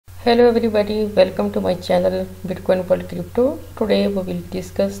Hello everybody, welcome to my channel Bitcoin World Crypto. Today we will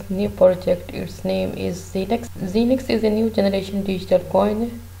discuss new project. Its name is Zenex. Zenex is a new generation digital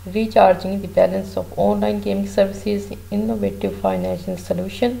coin recharging the balance of online gaming services, innovative financial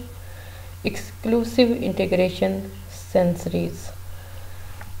solution, exclusive integration sensories.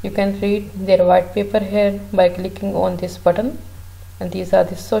 You can read their white paper here by clicking on this button, and these are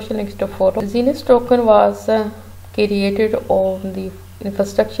the social links to follow. Zenex token was created on the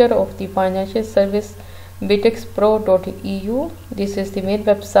infrastructure of the financial service bitexpro.eu. This is the main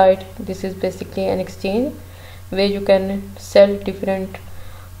website. This is basically an exchange where you can sell different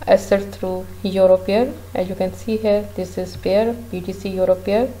assets through euro pair. As you can see here, this is pair BTC euro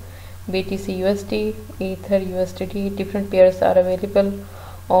pair, BTC USD, Ether USDT. Different pairs are available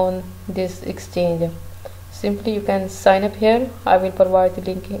on this exchange. Simply you can sign up here. I will provide the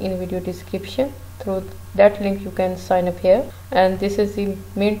link in video description. Through that link you can sign up here, and this is the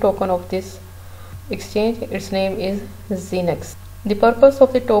main token of this exchange. Its name is Zenex. The purpose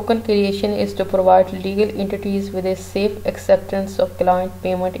of the token creation is to provide legal entities with a safe acceptance of client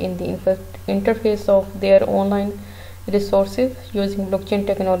payment in the interface of their online resources, using blockchain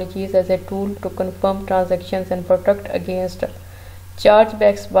technologies as a tool to confirm transactions and protect against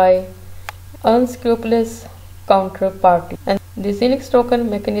chargebacks by unscrupulous counterparty. And the Zenex token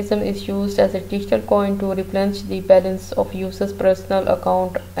mechanism is used as a digital coin to replenish the balance of users' personal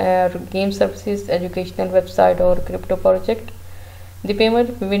account or game services, educational website, or crypto project. The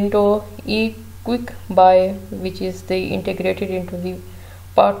payment window quick buy, which is integrated into the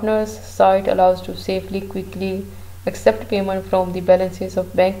partner's site, allows to safely quickly accept payment from the balances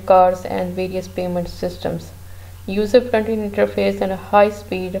of bank cards and various payment systems. User-friendly interface and a high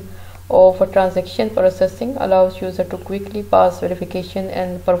speed of transaction processing allows user to quickly pass verification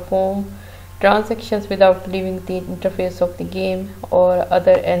and perform transactions without leaving the interface of the game or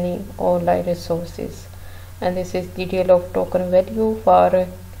any online resources. And this is detail of token value for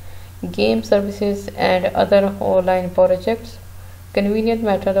game services and other online projects. Convenient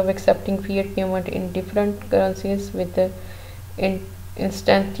method of accepting fiat payment in different currencies with the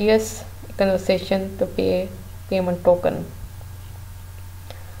instantaneous conversion to pay payment token.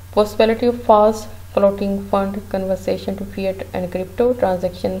 Possibility of fast floating fund conversion to fiat and crypto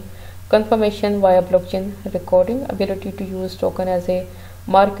transaction confirmation via blockchain recording. Ability to use token as a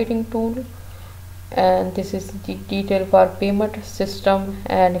marketing tool. And this is the detail for payment system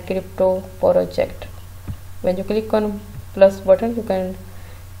and crypto project. When you click on plus button, you can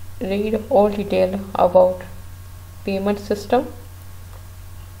read all detail about payment system.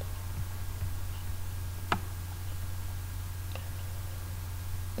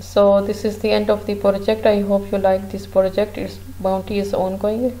 So this is the end of the project. I hope you like this project. Its bounty is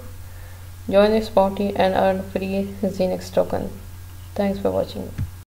ongoing. Join this bounty and earn free Zenex token. Thanks for watching.